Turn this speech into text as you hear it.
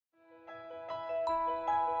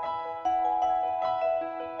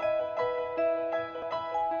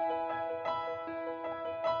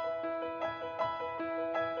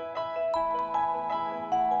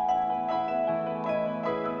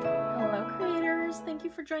lovers, thank you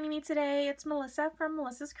for joining me today. It's Melissa from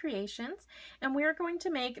Melissa's Creations, and we are going to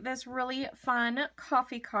make this really fun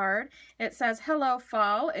coffee card. It says, "Hello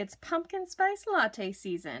Fall, it's pumpkin spice latte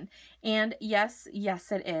season." And yes,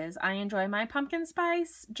 it is. I enjoy my pumpkin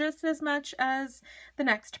spice just as much as the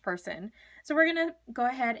next person. So we're gonna go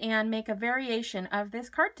ahead and make a variation of this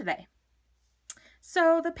card today.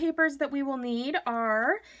 So the papers that we will need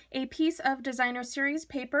are a piece of designer series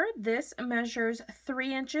paper. This measures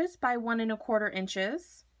 3 inches by 1 1/4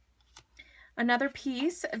 inches. Another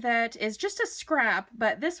piece that is just a scrap,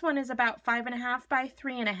 but this one is about 5 1/2 by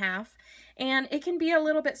 3 1/2, and it can be a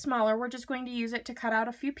little bit smaller. We're just going to use it to cut out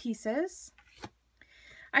a few pieces.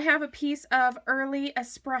 I have a piece of early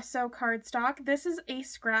espresso cardstock. This is a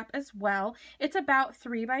scrap as well. It's about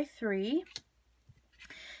 3 by 3.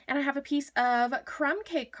 And I have a piece of crumb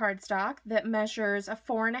cake cardstock that measures a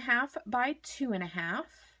 4 1/2 by 2 1/2.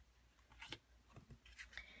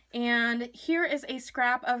 And here is a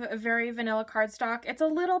scrap of very vanilla cardstock. It's a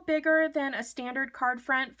little bigger than a standard card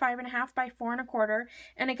front, 5 1/2 by 4 1/4.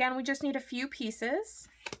 And again, we just need a few pieces.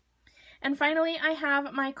 And finally, I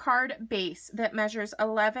have my card base that measures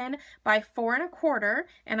 11 by 4 1/4,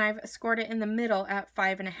 and I've scored it in the middle at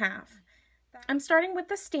 5 1/2. I'm starting with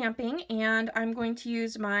the stamping, and I'm going to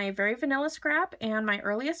use my very vanilla scrap and my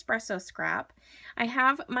early espresso scrap. I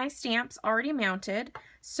have my stamps already mounted,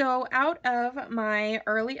 so out of my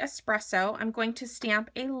early espresso, I'm going to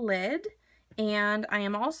stamp a lid, and I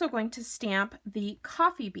am also going to stamp the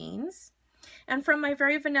coffee beans. And from my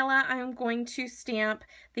very vanilla, I'm going to stamp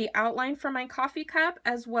the outline for my coffee cup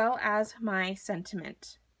as well as my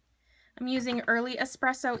sentiment. I'm using early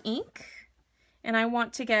espresso ink, and I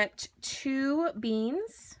want to get 2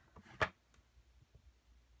 beans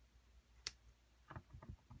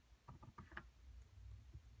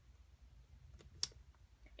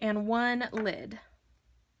and 1 lid.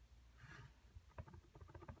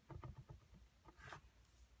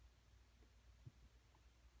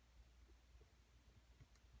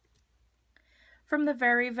 From the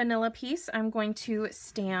very vanilla piece, I'm going to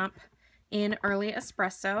stamp in early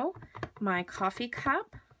espresso my coffee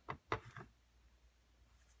cup,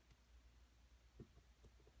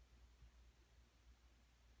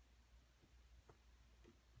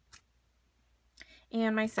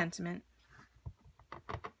 and my sentiment.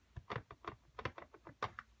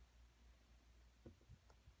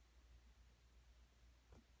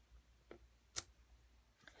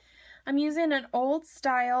 I'm using an old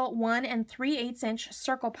style 1 3/8 inch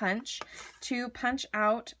circle punch to punch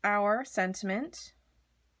out our sentiment.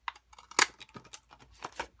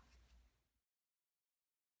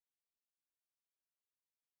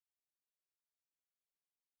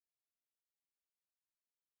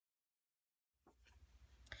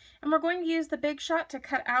 And we're going to use the Big Shot to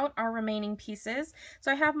cut out our remaining pieces.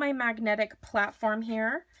 So I have my magnetic platform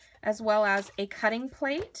here, as well as a cutting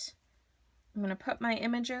plate. I'm going to put my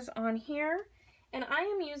images on here, and I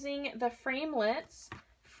am using the framelits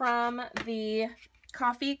from the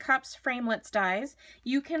Coffee Cups Framelits dies.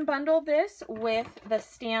 You can bundle this with the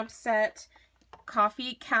stamp set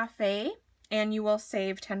Coffee Cafe, and you will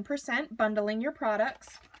save 10% bundling your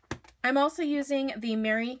products. I'm also using the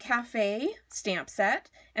Mary Cafe stamp set,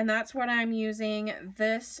 and that's what I'm using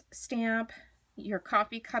this stamp, your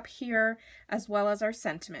coffee cup here, as well as our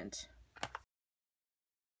sentiment.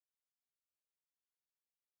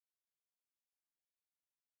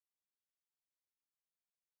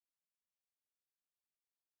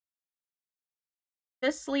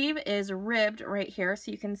 This sleeve is ribbed right here, so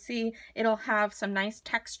you can see it'll have some nice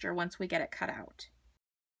texture once we get it cut out.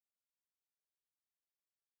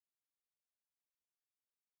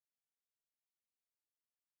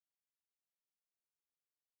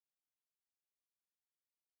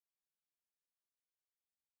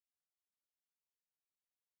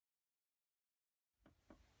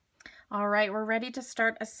 All right, we're ready to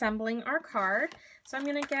start assembling our card. So I'm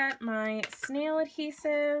going to get my snail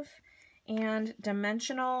adhesive and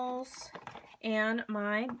dimensionals and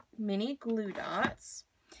my mini glue dots,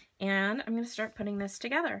 and I'm going to start putting this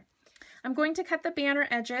together. I'm going to cut the banner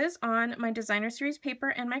edges on my designer series paper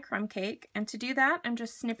and my crumb cake, and to do that I'm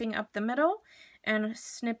just snipping up the middle and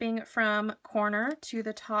snipping from corner to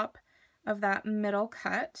the top of that middle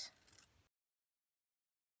cut.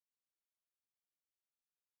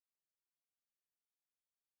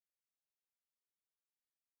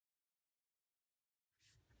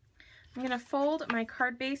 I'm going to fold my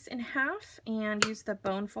card base in half and use the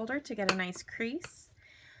bone folder to get a nice crease.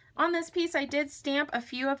 On this piece, I did stamp a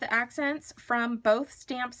few of the accents from both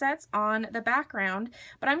stamp sets on the background,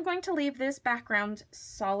 but I'm going to leave this background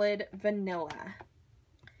solid vanilla.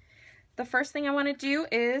 The first thing I want to do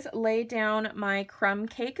is lay down my crumb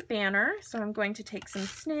cake banner. So I'm going to take some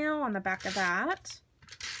snail on the back of that.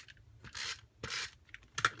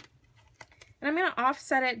 And I'm going to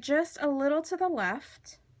offset it just a little to the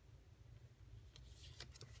left.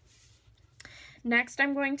 Next,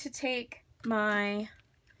 I'm going to take my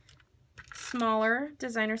smaller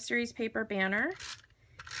Designer Series paper banner,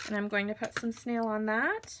 and I'm going to put some snail on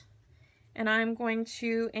that. And I'm going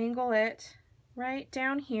to angle it right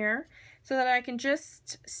down here so that I can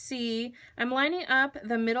just see, I'm lining up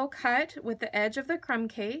the middle cut with the edge of the crumb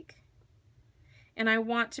cake. And I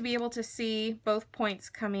want to be able to see both points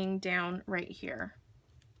coming down right here.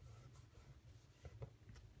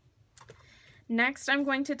 Next, I'm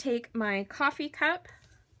going to take my coffee cup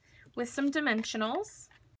with some dimensionals.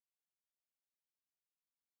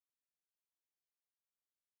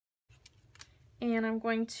 And I'm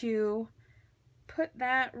going to put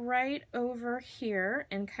that right over here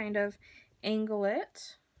and kind of angle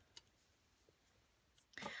it.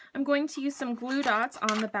 I'm going to use some glue dots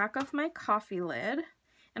on the back of my coffee lid,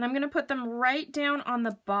 and I'm going to put them right down on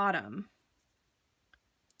the bottom.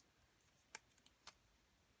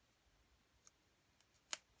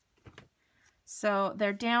 So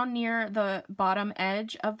they're down near the bottom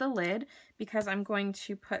edge of the lid because I'm going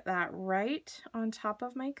to put that right on top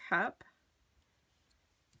of my cup.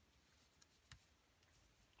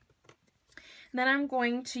 Then I'm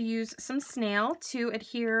going to use some snail to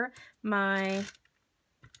adhere my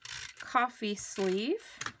coffee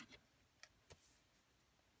sleeve.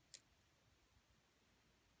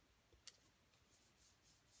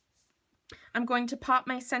 I'm going to pop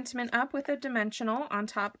my sentiment up with a dimensional on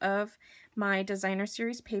top of my Designer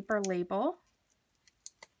Series paper label.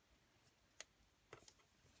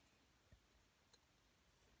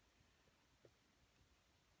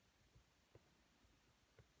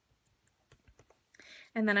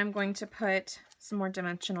 And then I'm going to put some more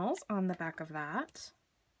dimensionals on the back of that.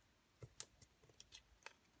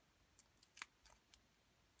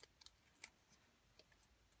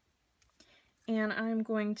 And I'm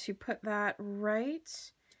going to put that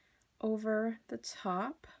right over the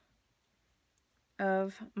top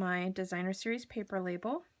of my Designer Series paper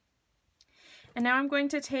label. And now I'm going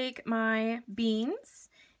to take my beans,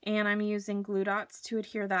 and I'm using glue dots to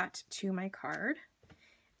adhere that to my card.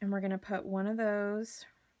 And we're going to put one of those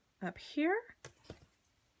up here,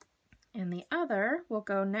 and the other will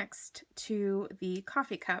go next to the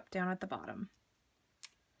coffee cup down at the bottom.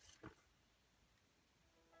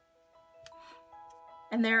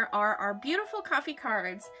 And there are our beautiful coffee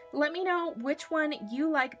cards. Let me know which one you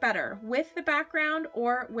like better, with the background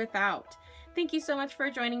or without. Thank you so much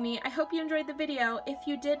for joining me. I hope you enjoyed the video. If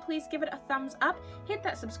you did, please give it a thumbs up, hit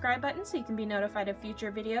that subscribe button so you can be notified of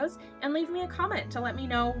future videos, and leave me a comment to let me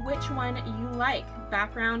know which one you like,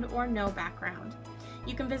 background or no background.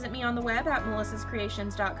 You can visit me on the web at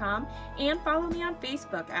melissascreations.com and follow me on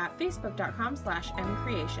Facebook at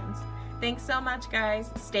facebook.com/mcreations. Thanks so much,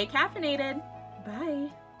 guys. Stay caffeinated. Bye.